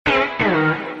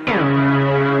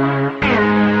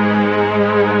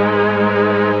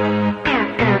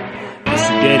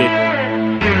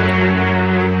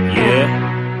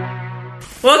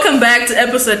back to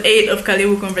episode 8 of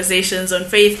Kalibu Conversations on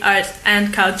Faith, Art,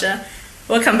 and Culture.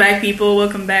 Welcome back, people.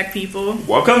 Welcome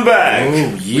back. Oh,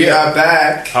 yeah. We are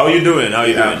back. How you doing?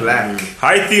 Black.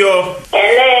 Hi, Theo.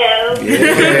 Hello.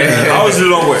 Yeah. How was the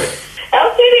long way?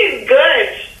 I'm feeling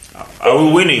good. Are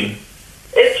we winning?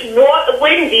 It's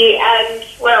windy and,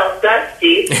 well,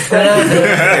 dusty.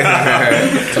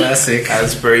 Classic.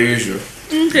 As per usual.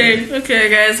 Okay,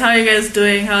 guys. How are you guys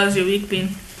doing? How's your week been?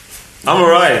 I'm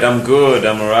alright. I'm good.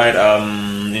 I'm alright.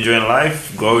 Enjoying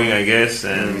life, growing, I guess,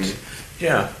 and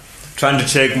yeah, trying to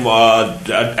check.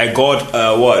 I got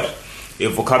a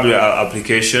vocabulary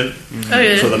application,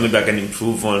 so that maybe I can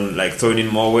improve on like throwing in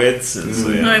more words. And so,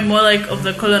 yeah. No, more like of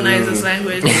the colonizers'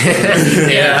 language.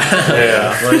 Yeah.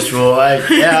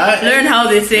 Learn how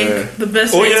they think. The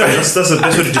best. Oh way yeah, to- that's the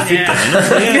best way to defeat them. You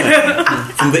know? Yeah.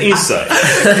 From the inside.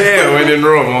 Yeah, when in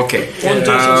Rome, okay. One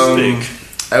doesn't stick.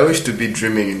 I wish to be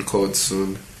dreaming in code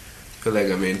soon. I feel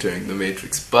like I'm entering the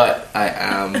Matrix, but I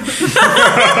am. I'm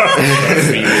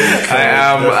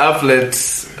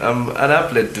an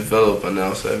applet developer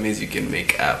now, so that means you can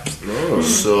make apps. Oh.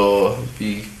 So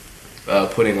be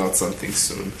putting out something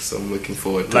soon. So I'm looking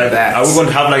forward to Like, that. are we going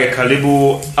to have like a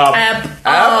Kalibu app?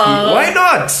 app. Why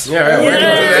not? Yeah, we can do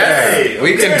that.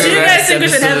 We can Do do you that. guys think we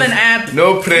should have an app?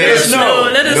 No pressure.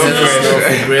 Let us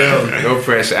know. No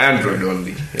pressure. Android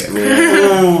only. Yeah.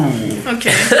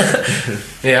 Okay.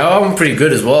 Yeah, I'm pretty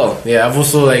good as well. Yeah, I've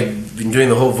also like been doing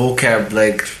the whole vocab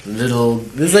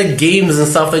there's like games and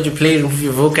stuff that you play with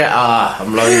your vocab.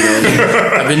 I'm loving it.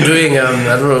 I've been doing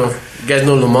I don't know, you guys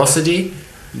know Lumosity?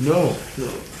 No.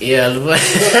 Yeah,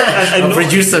 our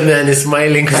producer man is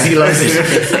smiling because he loves it.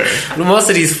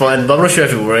 Lumosity is fun, but I'm not sure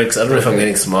if it works. I don't know if I'm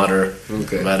getting smarter.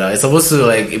 Okay. But it's supposed to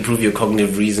like improve your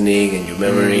cognitive reasoning and your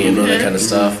memory and all that kind of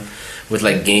stuff. With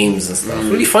like games and stuff,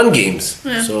 really fun games.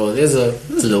 Yeah. So there's a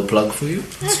little plug for you.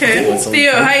 Okay. Cool.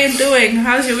 Theo, how you doing?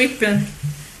 How's your week been?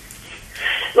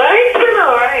 Well, it's been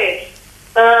alright.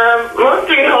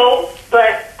 Mostly home,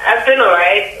 but I've been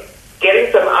alright. Getting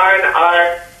some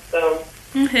R&R, so...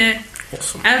 Okay.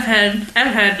 Awesome. I've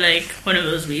had like one of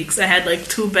those weeks. I had like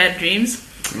 2 bad dreams,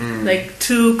 like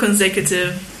 2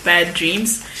 consecutive bad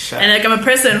dreams, and like I'm a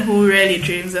person who rarely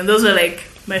dreams, and those were like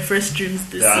my first dreams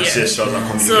this year. Ancestors are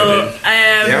coming So together. I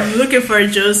am looking for a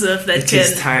Joseph that It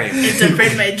is can time.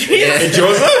 interpret my dreams. Hey,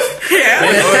 Joseph? Yeah.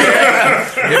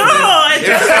 Oh, a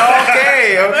Joseph.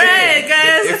 Okay. Right,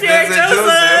 guys, if you're a there's a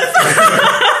Joseph.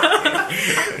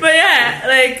 But yeah,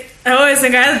 like I always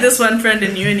think I had this one friend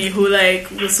in uni who like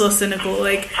was so cynical.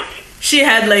 Like she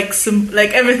had like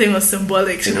everything was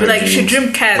symbolic. She'd be like, if you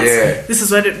dream cats, this is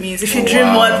what it means. If you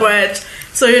dream what.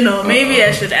 So maybe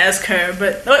I should ask her.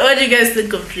 But what do you guys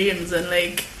think of dreams and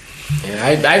like? Yeah,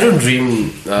 I don't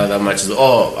dream that much.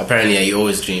 Oh, apparently I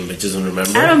always dream, but just don't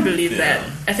remember. I don't believe that.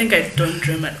 I think I don't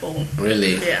dream at all.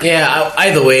 Really? Yeah.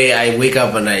 Either way, I wake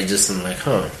up and I'm like,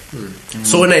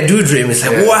 So when I do dream, it's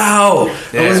like, wow,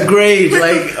 that was great.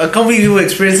 Like, I can't believe people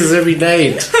experience this every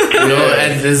night.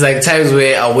 And there's like times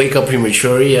where I'll wake up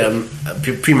prematurely, and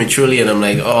I'm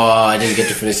like, oh, I didn't get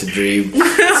to finish the dream.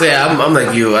 So yeah, I'm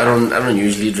like you. I don't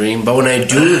usually dream, but when I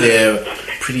do, they're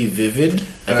pretty vivid.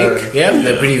 I think,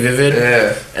 they're pretty vivid,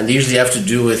 and they usually have to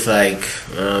do with like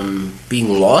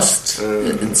being lost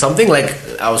in something. Like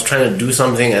I was trying to do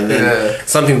something, and then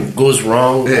something goes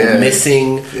wrong, or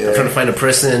missing. I'm trying to find a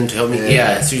person to help me.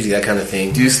 Yeah, it's usually that kind of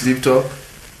thing. Do you sleep talk?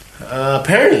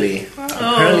 Apparently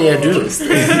I do.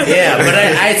 Yeah, but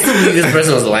I still believe this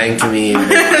person was lying to me.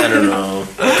 I don't know,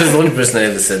 because the only person I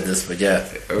ever said this. But yeah,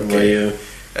 Okay. You?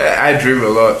 I dream a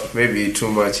lot, maybe too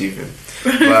much even.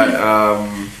 But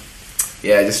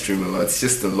yeah, I just dream a lot. It's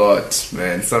just a lot,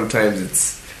 man. Sometimes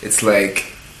it's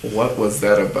like, what was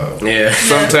that about? Yeah.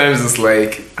 Sometimes it's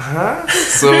like, huh?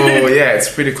 So yeah,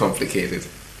 it's pretty complicated.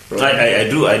 I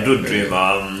do dream.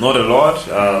 Not a lot,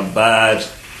 but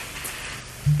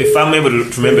if I'm able to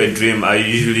remember a dream, I'm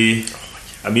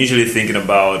usually thinking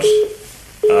about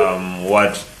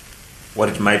what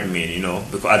it might mean,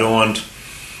 because I don't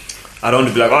want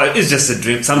to be like, oh, it's just a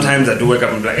dream. Sometimes I do wake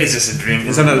up and be like, it's just a dream.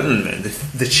 And sometimes, man,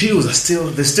 the chills are still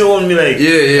on me. Like, I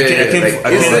can't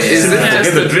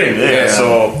forget the dream. Yeah.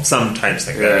 So sometimes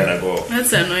like that, and I go. That's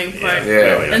the annoying part.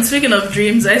 Yeah. And speaking of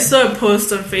dreams, I saw a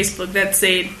post on Facebook that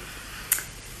said,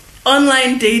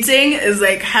 online dating is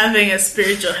like having a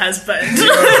spiritual husband.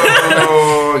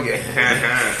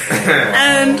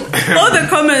 And all the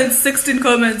comments, 16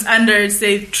 comments under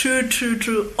say true,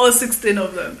 all 16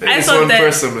 of them. It's one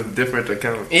person with different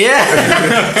account. Yeah.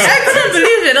 I couldn't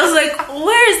believe it. I was like,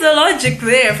 where is the logic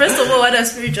there? First of all, what a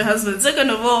spiritual husband.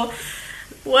 Second of all,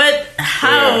 What?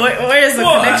 How? Yeah. Where is the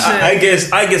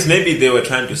connection? I guess maybe they were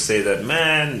trying to say that,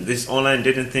 man, this online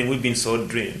dating thing, we've been sold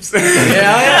dreams. Maybe.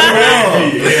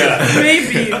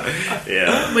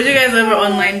 Yeah. Would you guys ever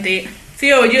online date?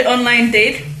 Theo, would you online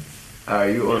date? Are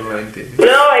you online dating? No,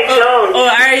 I don't. Oh,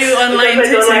 are you online because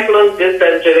I don't like long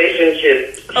distance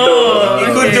relationships. Oh,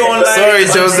 You could do online. Sorry,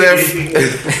 Joseph.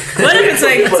 What if it's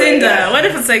like Tinder? What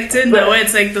if it's like Tinder where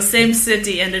it's like the same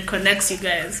city and it connects you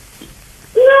guys?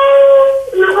 No,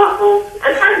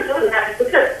 I'm not doing that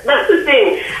because that's the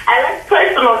thing. I like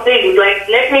personal things, like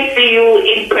let me see you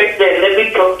in person, let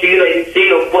me talk to you and see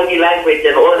your body language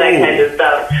and all that kind of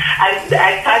stuff.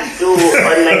 I can't do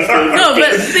online things. No,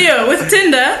 but Theo, with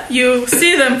Tinder, you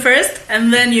see them first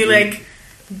and then you like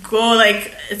go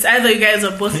like it's either you guys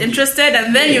are both interested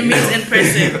and then you meet in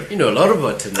person. You know a lot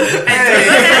about Tinder. Don't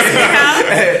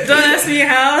ask me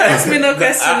how. Ask me no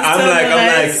questions.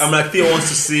 I'm like Theo wants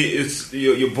to see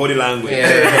your body language.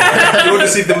 Yeah. You want to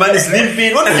see if the man is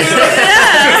limping. What is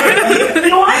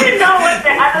You want to know what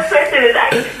the other person is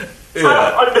actually.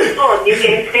 On the phone, you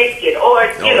can fake it, or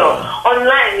you know,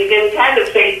 online you can kind of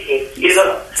fake it. You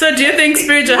know. So, do you think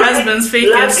spiritual husbands fake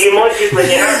love it? emojis when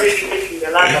you're not really making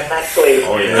a lot of that way.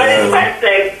 Oh, yeah. But in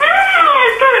person,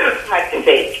 it's kind of hard to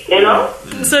fake. You know.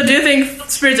 So, do you think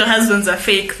spiritual husbands are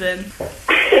fake then?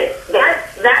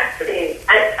 That's the thing.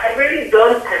 I really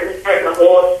don't understand the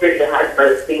whole spiritual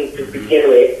husband thing to begin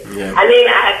with. Yeah. I mean,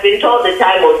 I have been told a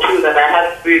time or two that I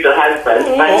have spiritual husbands,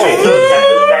 but I don't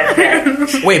understand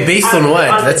that. Wait, based on what?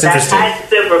 That's interesting. I had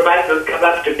several pastors come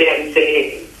up to me and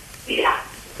say, yeah,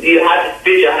 you have a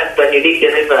spiritual husband, you need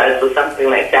deliverance or something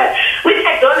like that. Which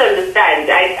I don't understand.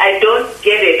 I don't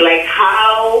get it. Like,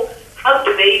 how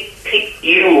do they pick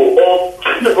you? Or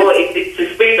if it's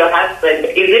a spiritual husband,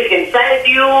 is it inside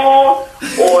you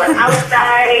or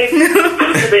outside?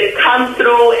 Do they come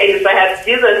through? And if I have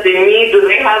Jesus in me,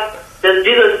 does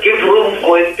Jesus give room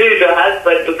for a spiritual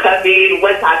husband to come in?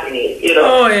 What's happening? You know?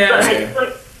 Oh, yeah. So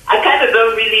I kind of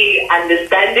don't really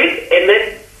understand it. And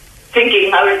then thinking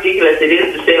how ridiculous it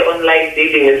is to say online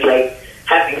dating is like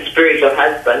having spiritual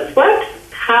husbands. What?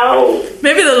 How?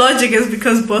 Maybe the logic is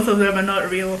because both of them are not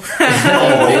real.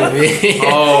 Maybe.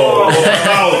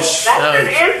 ouch. That's an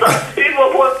insult.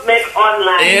 People who met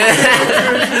online.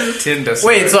 Yeah. Tinder.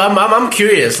 Wait, so I'm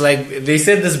curious. Like they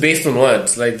said this based on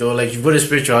what? Like they were like you got a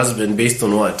spiritual husband based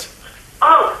on what?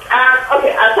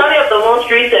 Okay, I'll tell you of the most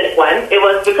recent one. It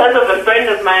was because of a friend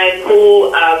of mine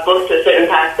who booked a certain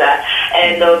pastor,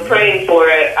 and they were praying for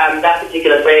that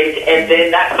particular friend, and then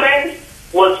that friend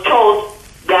was told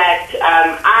that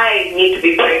I need to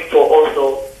be prayed for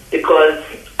also because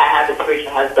I have a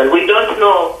spiritual husband. We don't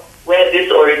know where this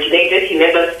originated. He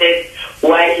never said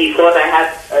why he thought I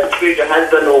have a spiritual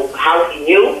husband or how he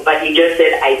knew, but he just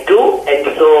said I do, and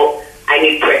so I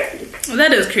need prayer. Well,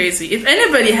 that is crazy. If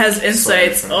anybody has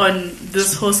insights on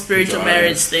this whole spiritual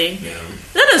marriage thing,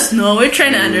 let us know. We're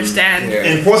trying to understand. Yeah.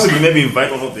 And possibly maybe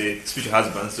invite one of the spiritual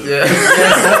husbands to The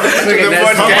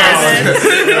podcast.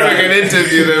 We can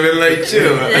interview them and like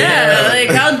chill. Yeah, like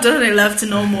I'd definitely love to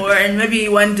know more, and maybe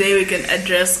one day we can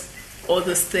address all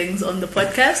these things on the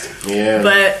podcast. Yeah.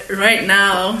 But right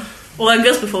now, well, I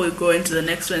guess before we go into the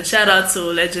next one, shout out to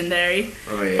Legendary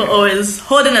for always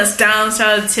holding us down.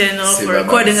 Shout out to Tino for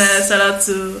recording us. Shout out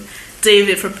to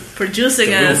David for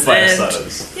producing us. And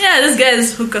yeah, these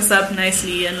guys hook us up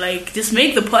nicely and like just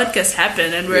make the podcast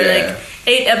happen. And we're like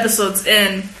 8 episodes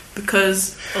in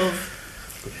because of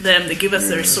them. They give us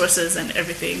the resources and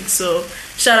everything. So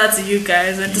shout out to you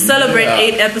guys. And to celebrate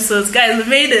 8 episodes, guys, we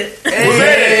made it. We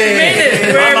made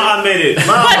it. Mama made it.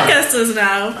 Podcasters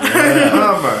now.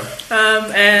 Mama.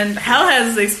 And how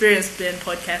has the experience been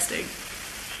podcasting?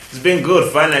 It's been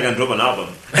good. Finally, I can drop an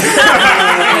album.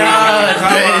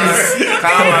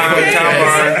 Come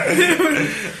on.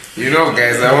 You know,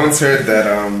 guys, I once heard that.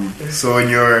 So when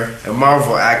you're a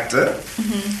Marvel actor,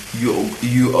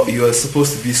 you are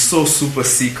supposed to be so super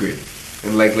secret,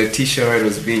 and like Letitia Wright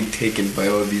was being taken by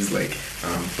all these like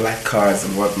black cars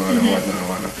and whatnot and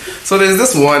whatnot. So there's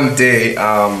this one day.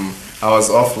 I was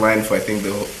offline for I think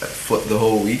the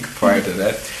whole week prior to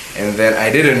that, and then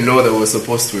I didn't know that we were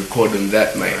supposed to record on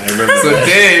that night. I remember. So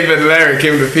Dave and Larry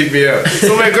came to pick me up.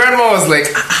 So my grandma was like,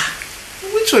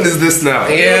 "Which one is this now?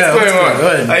 Yeah, what's going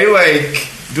on? on? Are you like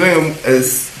doing a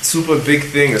super big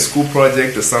thing, a school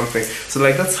project or something?" So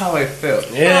like that's how I felt.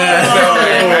 Yeah.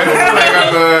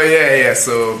 Yeah.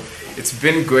 So it's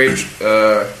been great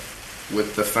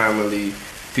with the family,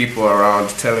 people around,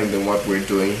 telling them what we're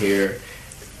doing here.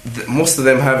 Most of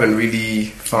them haven't really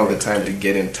found the time to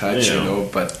get in touch, you know,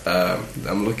 but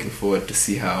I'm looking forward to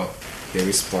see how they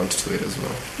respond to it as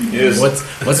well. Yes.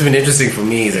 What's been interesting for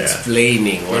me is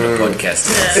explaining what a podcast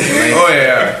is. Yeah. Oh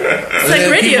yeah, It's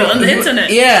like radio on the internet.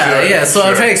 Yeah. So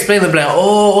I'm trying to explain them, like,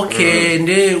 oh, okay, and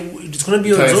then it's gonna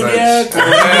be on Zodiac.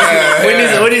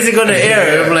 When is it gonna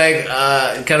air? I'm like,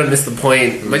 kind of missed the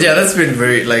point. But yeah, that's been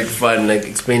very like fun, like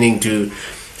explaining to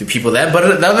people that.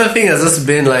 But the other thing has just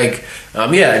been like,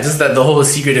 just that the whole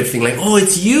secretive thing, like, oh,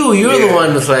 it's you're the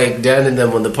one with like Dan and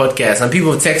them on the podcast, and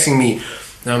people texting me.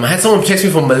 I had someone text me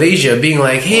from Malaysia, being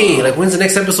like, "Hey, like, when's the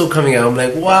next episode coming out?" I'm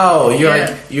like, "Wow,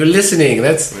 you're listening.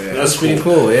 That's pretty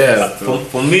cool." Yeah.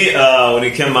 For me, when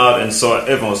it came out and saw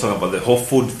everyone was talking about the whole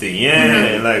food thing,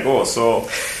 and like, oh, so,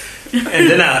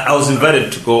 and then I was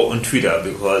invited to go on Twitter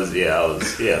because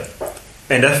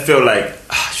and I felt like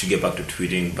I should get back to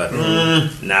tweeting, but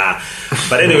nah.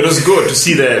 But anyway, it was good to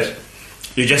see that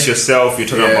you're just yourself. You're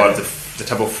talking about the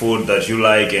type of food that you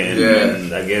like,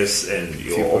 and I guess, and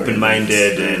you're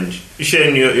open-minded, and you're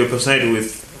sharing your personality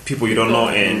with people you don't know,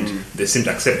 and they seem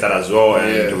to accept that as well,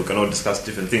 and we can all discuss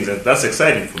different things, and that's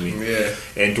exciting for me.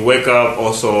 And to wake up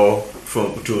also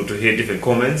to hear different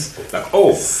comments, like,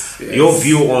 oh, your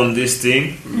view on this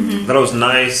thing, that was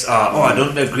nice. I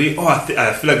don't agree.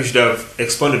 I feel like you should have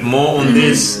expanded more on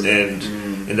this, and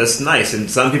that's nice.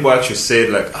 And some people actually said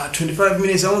like, 25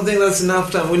 minutes, I don't think that's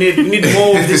enough time. We need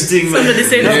more of this thing. Somebody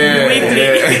said weekly.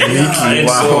 And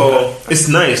so it's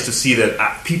nice to see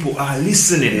that people are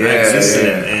listening,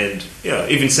 and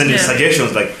even sending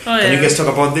suggestions like, can you guys talk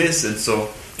about this? And so,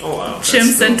 Chim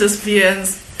sent us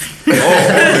VNs. Okay.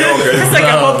 It's like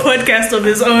a whole podcast of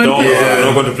his own. We're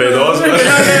not going to play those. We're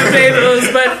not going to play those,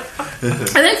 but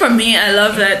I think for me, I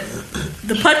love that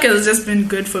the podcast has just been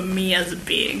good for me as a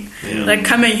being. Like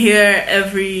coming here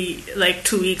every like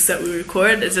 2 weeks that we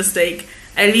record, it's just like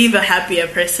I leave a happier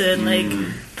person. Like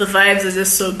the vibes are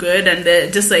just so good, and they're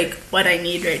just like what I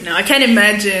need right now. I can't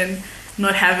imagine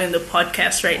not having the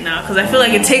podcast right now, because I feel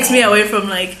like it takes me away from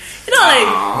like,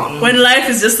 like when life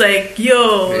is just like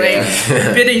like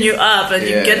bidding you up, and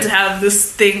you get to have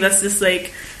this thing that's just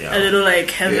like a little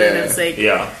like heaven. It's like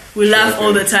we laugh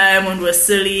all the time when we're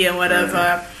silly and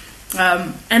whatever.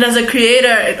 And as a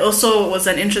creator, it also was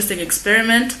an interesting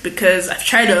experiment, because I've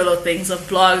tried a lot of things. I've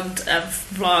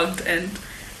vlogged, and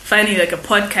finding like a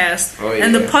podcast,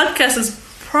 and the podcast is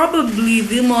probably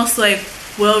the most like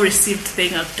well-received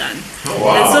thing I've done.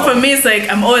 And so for me, it's like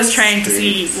I'm always trying to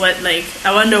see what, like,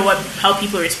 I wonder how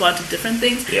people respond to different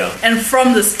things. And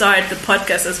from the start, the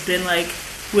podcast has been like,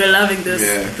 we're loving this.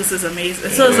 This is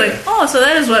amazing. So it's like, so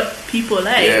that is what people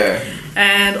like.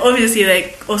 And obviously,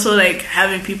 like, also like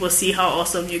having people see how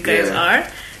awesome you guys are,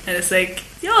 and it's like,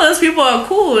 those people are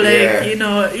cool. Like,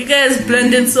 you guys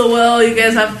blend in so well. You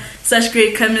guys have such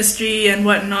great chemistry and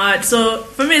whatnot. So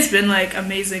for me, it's been like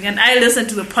amazing, and I listen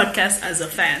to the podcast as a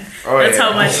fan. That's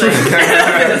how much like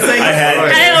it's like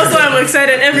I also am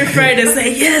excited every Friday. It's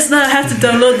like, yes, now I have to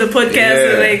download the podcast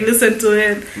and like listen to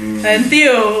it. And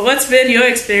Theo, what's been your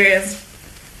experience?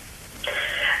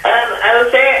 I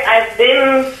would say I've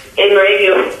been in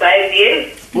radio for 5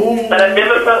 years. But I've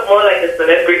never felt more like a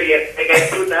celebrity like I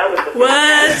do now with the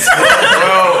podcast.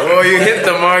 Well, you hit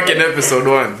the mark in episode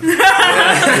 1.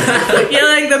 You're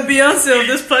like the Beyonce of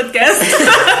this podcast.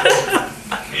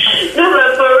 No,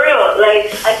 but for real, like,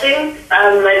 I think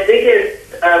my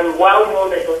biggest wow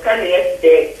moment was kind of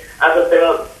yesterday. I was kind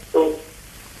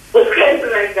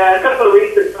of like a couple of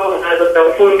weeks ago when I was at the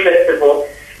food festival,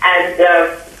 and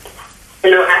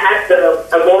I had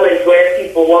a moment where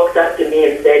people walked up to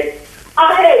me and said,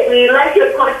 "Oh, hey, we like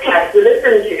your podcast. We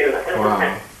listen to you." And I was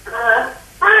like,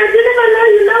 I didn't even know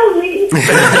you know me.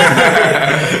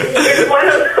 It's one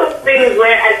of those things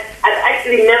where I've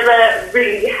actually never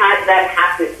really had that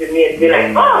happen to me and be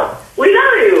like, "Oh, we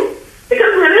know you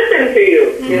because we listen to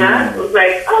you." You know, it was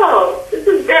like, "Oh, this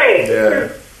is great.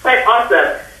 This is quite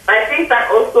awesome." But I think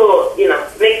that also,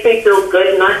 makes me feel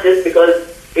good, not just because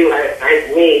you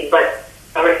recognize me, but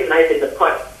I recognize the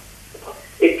podcast.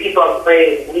 If people are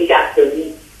playing week after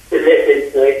week to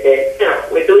listen to it, then,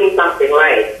 we're doing something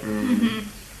right.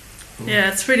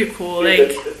 Yeah, it's pretty cool. Like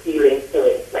the feeling to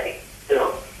it, like,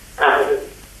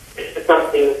 it's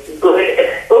something good.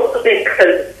 And also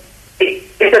because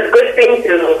it's a good thing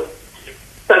to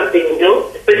something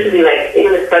new, especially like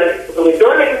in this country. So we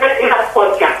don't exactly have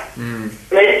podcasts.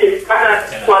 Then to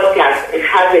start a podcast and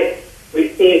have it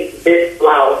receive this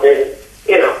loud, and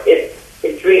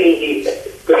it's really a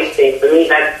great thing for me.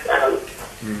 That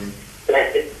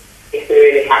just makes me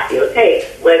really happy. Okay,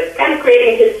 we're kind of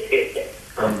creating history.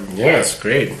 It's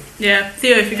great. Yeah,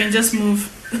 Theo, if you can just move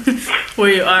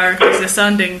where you are, because you're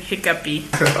sounding hiccupy.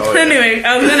 Anyway,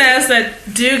 I was gonna ask that: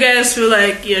 do you guys feel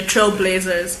like you're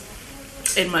trailblazers?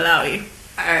 in Malawi.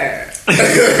 I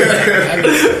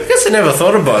guess I never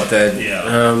thought about that.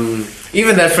 Yeah.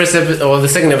 Even that first episode or the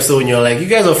second episode, when you're like, "You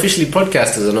guys are officially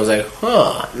podcasters," and I was like,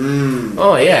 "Huh?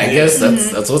 Oh yeah, I guess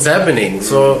that's what's happening."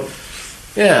 So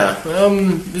yeah,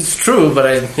 it's true, but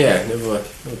I never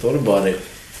thought about it.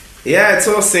 Yeah, it's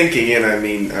all sinking in. I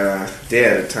mean, day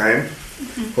at a time.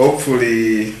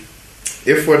 Hopefully,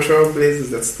 if we're trailblazers,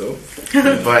 that's dope.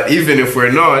 But even if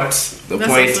we're not, the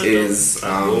That's point also is,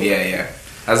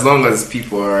 as long as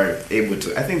people are able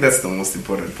to, I think that's the most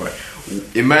important part.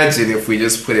 Imagine if we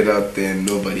just put it out there and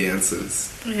nobody answers.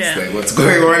 Yeah. It's like, what's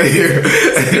going on here?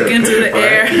 Speak into the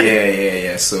air.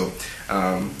 Yeah. So,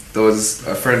 there was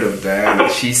a friend of Diana.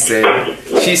 She said,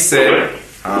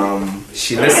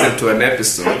 she listened to an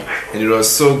episode and it was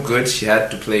so good she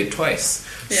had to play it twice.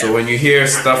 Yeah. So when you hear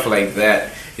stuff like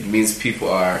that, it means people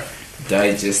are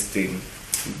digesting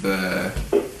the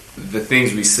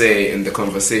things we say in the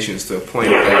conversations to a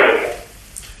point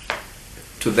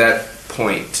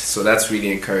point. So that's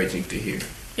really encouraging to hear.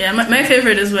 Yeah, my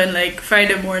favorite is when like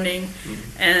Friday morning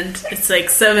and it's like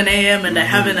 7 a.m. and I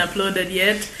haven't uploaded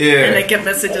yet. Yeah. And I get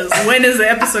messages, when is the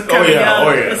episode coming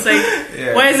out? It's like,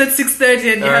 why is it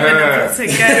 6:30 and you haven't uploaded? It's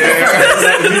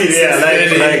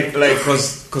like,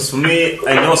 guys. Because for me,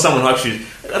 I know someone who actually,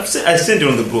 I sent it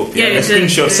on the group. Yeah, a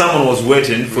screenshot. Someone was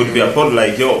waiting for it to be uploaded.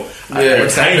 Like, yo, I'm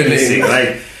trying this thing.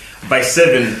 Like by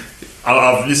 7.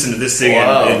 I've listened to this thing,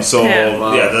 and so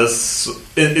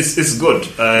it's good.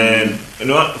 And you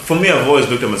know, for me, I've always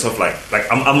looked at myself like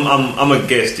I'm a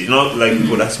guest. You know, like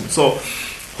people ask me, so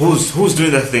who's doing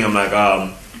that thing? I'm like,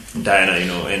 Diana, you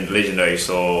know, and Legendary.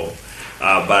 So,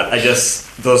 but I just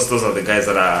those are the guys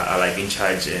that are like in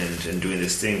charge and doing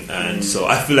this thing, and so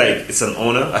I feel like it's an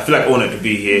honor. I feel like honored to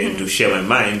be here and to share my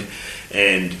mind.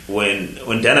 And when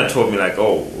Diana told me like,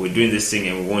 oh, we're doing this thing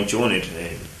and we want you on it,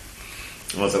 and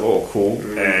I was like, oh, cool.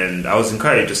 And I was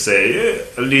encouraged to say,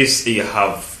 at least you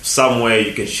have somewhere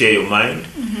you can share your mind.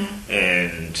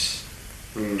 And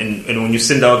when you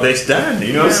send out there, it's done.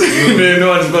 You know, so no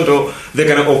one's going to, they're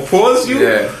going to oppose you.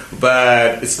 Yeah.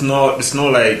 But it's not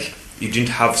like you didn't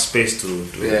have space to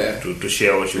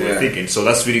share what you were thinking. So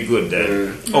that's really good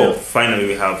that, finally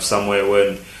we have somewhere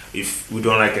when, if we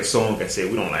don't like a song, we can say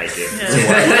we don't like it.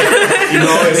 You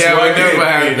know, we never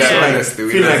have that. Honestly,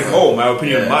 feel like, my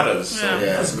opinion matters. So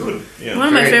that's good. Yeah. One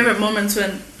of my favorite moments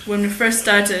when we first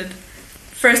started,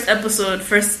 first episode,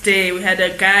 first day, we had a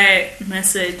guy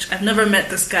message. I've never met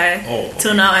this guy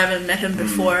till now. I haven't met him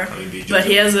before, but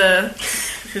he has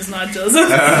he's not Joseph.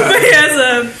 But he has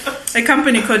a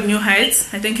company called New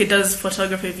Heights. I think he does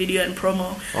photography, video, and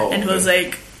promo. And he was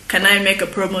like, can I make a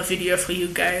promo video for you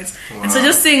guys? Wow. And so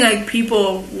just seeing like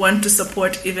people want to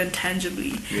support even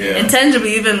tangibly. Yeah. And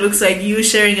tangibly even looks like you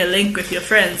sharing a link with your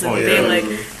friends and being like,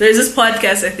 there's this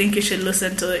podcast, I think you should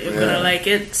listen to it, you're gonna like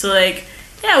it. So like,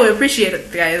 we appreciate it,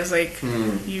 guys. Like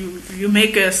you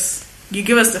make us, you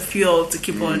give us the fuel to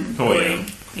keep on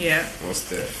going. Yeah. What's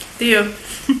that? Theo.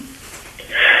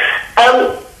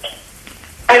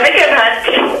 I think I've had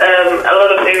a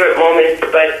lot of favorite moments,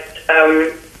 but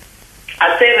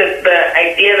I'd say that the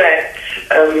idea that,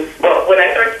 when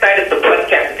I first started the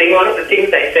podcast thing, one of the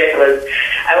things I said was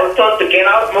I was told to get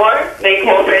out more, make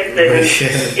more friends, and,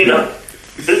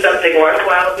 do something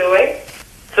worthwhile doing.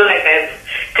 So, like, I've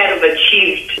kind of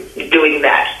achieved doing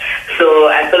that. So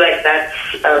I feel like that's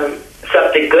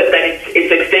something good, that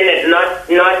it's extended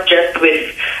not just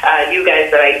with you guys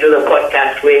that I do the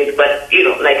podcast with, but,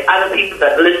 like other people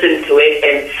that listen to it,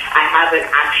 and I have an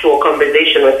actual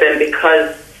conversation with them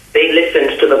because they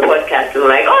listened to the podcast and were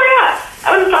like, oh yeah,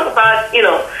 I want to talk about,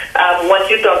 what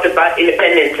you talked about,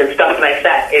 independence and stuff like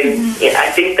that. And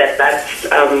I think that's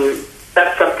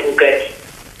something good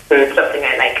and something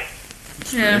I like.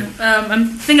 Yeah,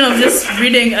 I'm thinking of just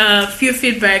reading a few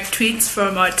feedback tweets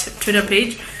from our Twitter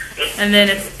page, and then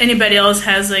if anybody else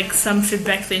has like some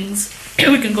feedback things,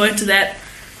 we can go into that.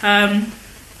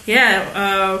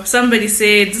 Somebody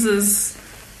said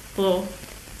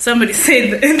somebody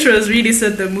said the intros really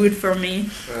set the mood for me.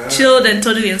 Chilled and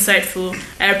totally insightful.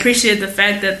 I appreciate the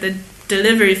fact that the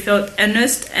delivery felt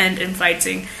earnest and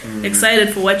inviting.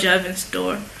 Excited for what you have in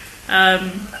store.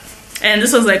 And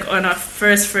this was like on our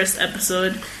first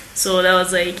episode. So that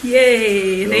was like,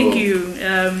 yay, thank you.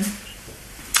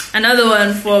 Another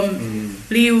one from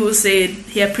Liu said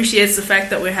he appreciates the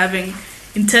fact that we're having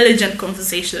intelligent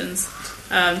conversations.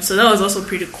 So that was also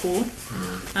pretty cool.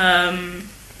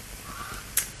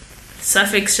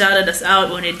 Suffix shouted us out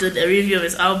when he did a review of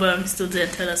his album. Still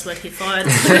didn't tell us what he thought.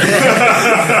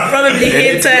 Probably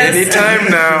hates us.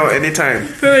 Anytime.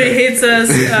 Probably hates us.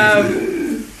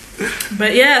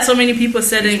 But yeah, so many people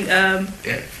setting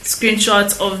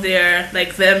screenshots of their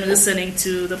like them listening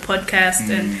to the podcast,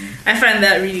 and I find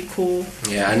that really cool.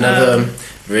 Yeah, another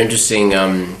very interesting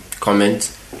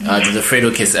comment to the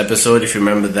Fredo Kiss episode, if you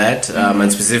remember that,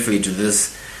 and specifically to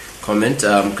this comment,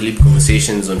 Kalip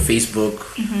Conversations on Facebook.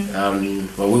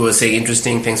 Well, we were saying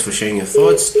interesting. Thanks for sharing your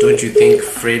thoughts. Don't you think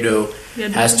Fredo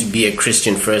has to be a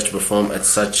Christian first to perform at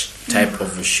such type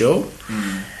of a show?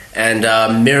 And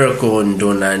Miracle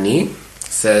Ndonani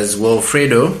says, well,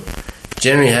 Fredo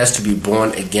generally has to be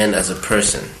born again as a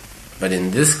person, but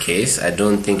in this case, I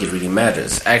don't think it really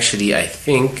matters. Actually, I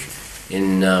think,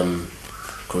 in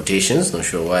quotations, not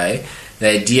sure why, the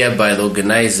idea by the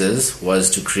organizers was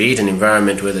to create an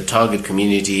environment where the target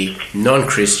community,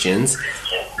 non-Christians,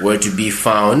 were to be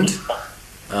found.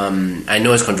 I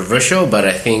know it's controversial, but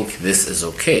I think this is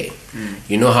okay.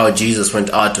 You know how Jesus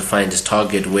went out to find his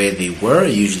target where they were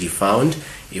usually found?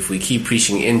 If we keep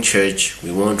preaching in church, we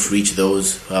won't reach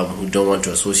those who don't want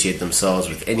to associate themselves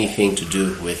with anything to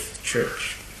do with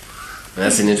church. And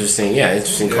that's an interesting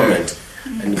comment.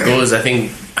 And it goes, I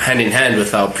think, hand in hand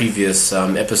with our previous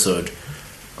episode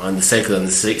on the secular and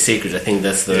the sacred. I think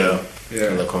that's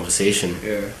the conversation.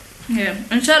 Yeah,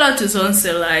 and shout out to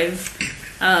Zonse Live.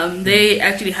 They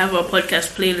actually have a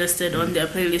podcast playlisted on their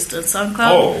playlist on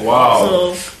SoundCloud. Oh, wow.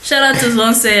 So shout out to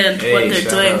Zonse and what they're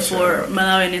doing for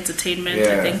Malawian entertainment.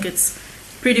 Yeah. I think it's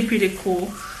pretty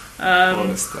cool. All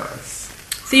the stars.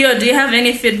 Theo, do you have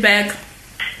any feedback?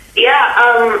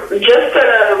 Yeah, just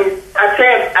I'd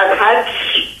say I've had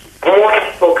more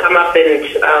people come up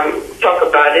and talk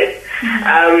about it.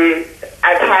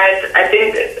 I've had, I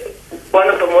think, one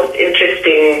of the most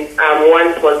interesting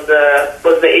ones was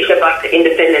the issue about the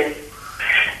independence.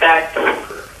 That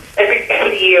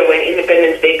every year when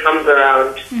Independence Day comes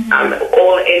around,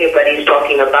 all anybody's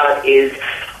talking about is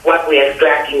what we are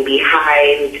slacking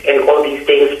behind and all these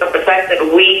things. But the fact that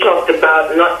we talked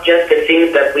about not just the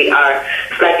things that we are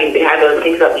slacking behind or the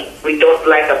things that we don't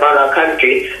like about our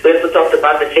country, we also talked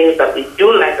about the things that we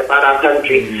do like about our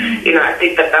country. You know, I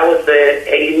think that was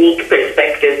a unique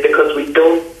perspective because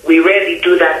we rarely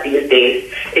do that these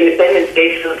days. Independence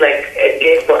Day feels like a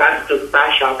day for us to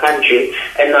bash our country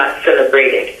and not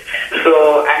celebrate it.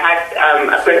 So I had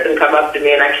a person come up to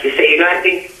me and actually say, I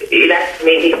think that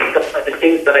made me think about the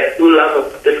things that I do love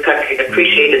about this country,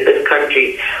 appreciated this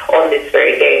country on this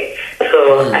very day.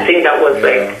 So I think that was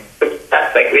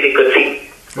that's really good thing.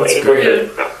 We're able to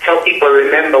help people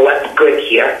remember what's good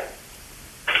here.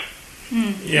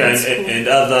 Yeah, and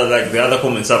other the other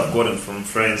comments I've gotten from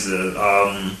friends,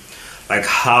 like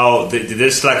how they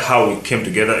just like how we came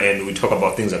together and we talk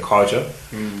about things like culture.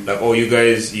 Like, oh, you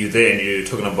guys, you there and you're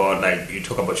talking about you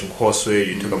talk about Chinkoswe,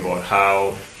 you talk about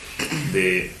how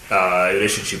the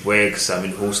relationship works. I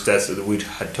mean, who starts? We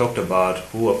had talked about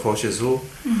who approaches who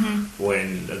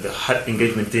when the hut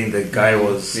engagement thing. The guy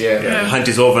was the hunt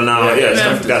is over now.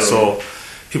 Stuff like that. So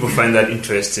people find that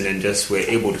interesting and just were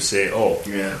able to say,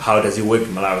 how does it work in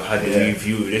Malawi? How do we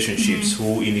view relationships?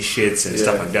 Who initiates and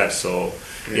stuff like that? So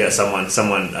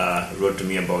someone wrote to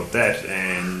me about that,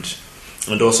 and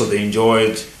also they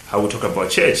enjoyed how we talk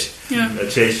about church. The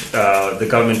church, the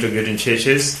government regulating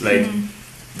churches, like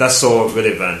that's so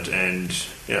relevant, and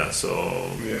it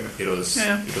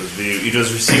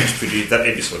was received pretty. That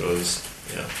episode was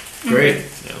great.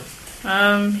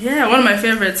 One of my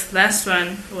favorites, last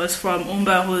one, was from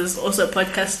Umba, who is also a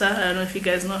podcaster. I don't know if you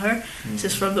guys know her.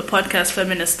 She's from the podcast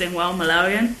Feminist Thing While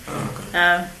Malawian.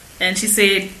 And she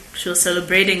said she was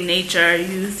celebrating nature,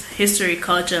 youth, history,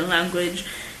 culture, and language,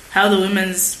 how the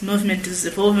women's movement is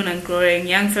evolving and growing,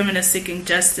 young feminists seeking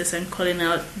justice and calling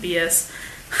out BS,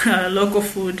 local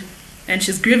food. And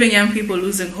she's grieving young people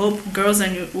losing hope, girls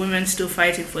and women still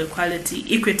fighting for equality,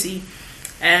 equity,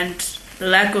 and the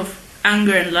lack of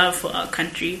anger and love for our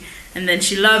country. And then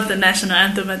she loved the national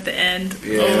anthem at the end of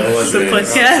the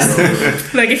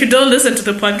podcast. Like, if you don't listen to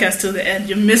the podcast till the end,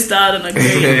 you missed out on a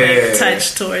great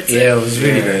touch towards it. Yeah, it was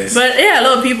really nice. But a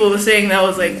lot of people were saying that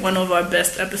was like one of our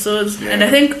best episodes. And I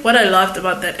think what I loved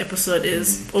about that episode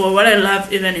is, or what I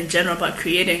love even in general about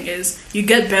creating, is you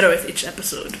get better with each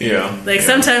episode.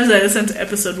 Sometimes I listen to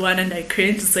episode 1 and I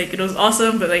cringe. It's like, it was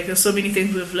awesome, but like there's so many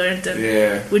things we've learned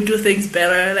and we do things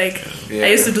better. Like I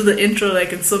used to do the intro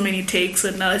like in so many takes,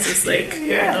 and now it's just like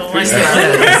and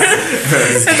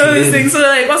all these things. So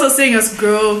like also seeing us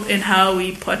grow in how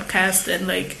we podcast, and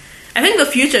like I think the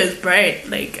future is bright.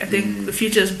 Like I think the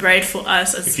future is bright for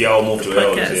us as if y'all move to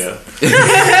podcast.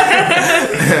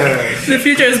 The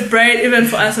future is bright even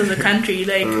for us as a country.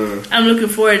 Like I'm looking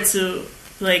forward to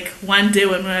like one day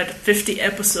when we're at 50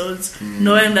 episodes,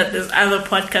 knowing that there's other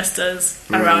podcasters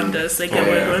around us, like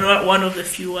we're not one of the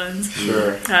few ones.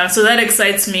 Sure. So that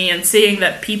excites me, and seeing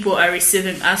that people are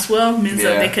receiving us well means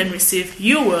that they can receive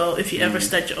you well if you ever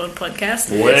start your own podcast.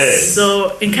 Yes.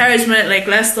 So encouragement, like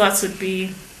last thoughts would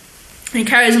be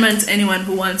encouragement to anyone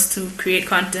who wants to create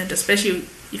content, especially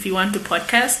if you want to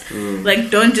podcast. Like,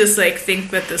 don't just like think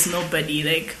that there's nobody,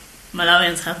 like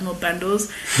Malawians have no bundles,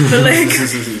 but like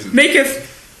make a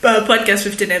podcast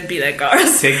 15 MB like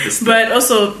ours. Take the step. But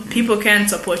also people can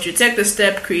support you. Take the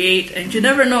step, create, and you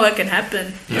never know what can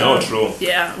happen. No, true.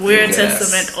 Yeah, we're a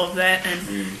testament of that, and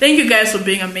thank you guys for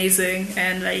being amazing,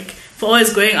 and like for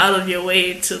always going out of your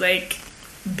way to like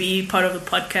be part of the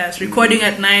podcast, recording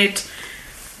at night,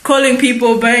 calling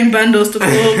people, buying bundles to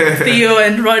call Theo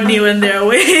and Rodney when they're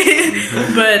away.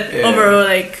 But overall,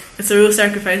 like, it's a real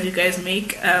sacrifice you guys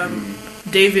make.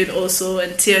 David also,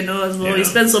 and Tiano as well. You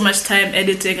spend so much time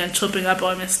editing and chopping up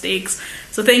our mistakes.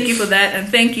 So thank you for that, and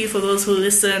thank you for those who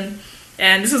listen.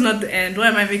 And this is not the end. Why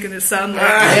am I making this sound like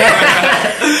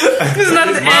this is not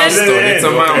the end? It's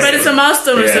a milestone. But it's a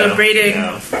milestone we're celebrating.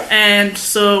 And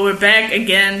so we're back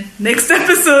again. Next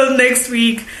episode next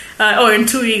week. Or in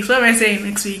 2 weeks. What am I saying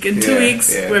next week? In 2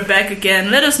 weeks, we're back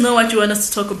again. Let us know what you want us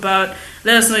to talk about.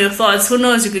 Let us know your thoughts. Who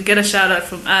knows, you could get a shout out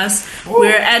from us. We're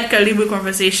at Kalibu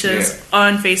Conversations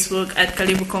on Facebook, at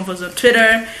Kalibu Convos on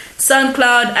Twitter,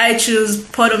 SoundCloud, iTunes,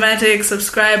 Podomatic.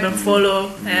 Subscribe and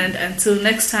follow. And until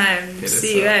next time,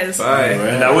 see you guys. Bye.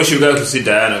 And I wish you guys could see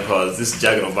Diana, because this is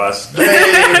jacket of us.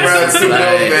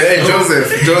 Hey,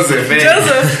 Joseph,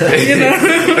 man. You know,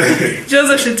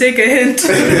 Joseph should take a hint.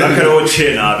 Look at old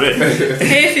chin out.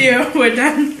 Hey Theo, we're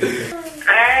done.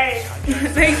 Alright.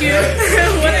 Thank you.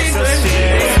 What are you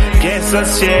doing? Guess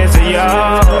us cheers,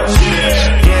 y'all.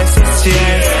 Guess us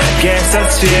cheers. Guess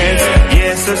us cheers.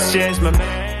 Guess us cheers, my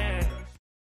man.